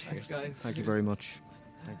 Cheers. Thanks, guys. Thank you very much.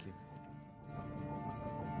 Thank you.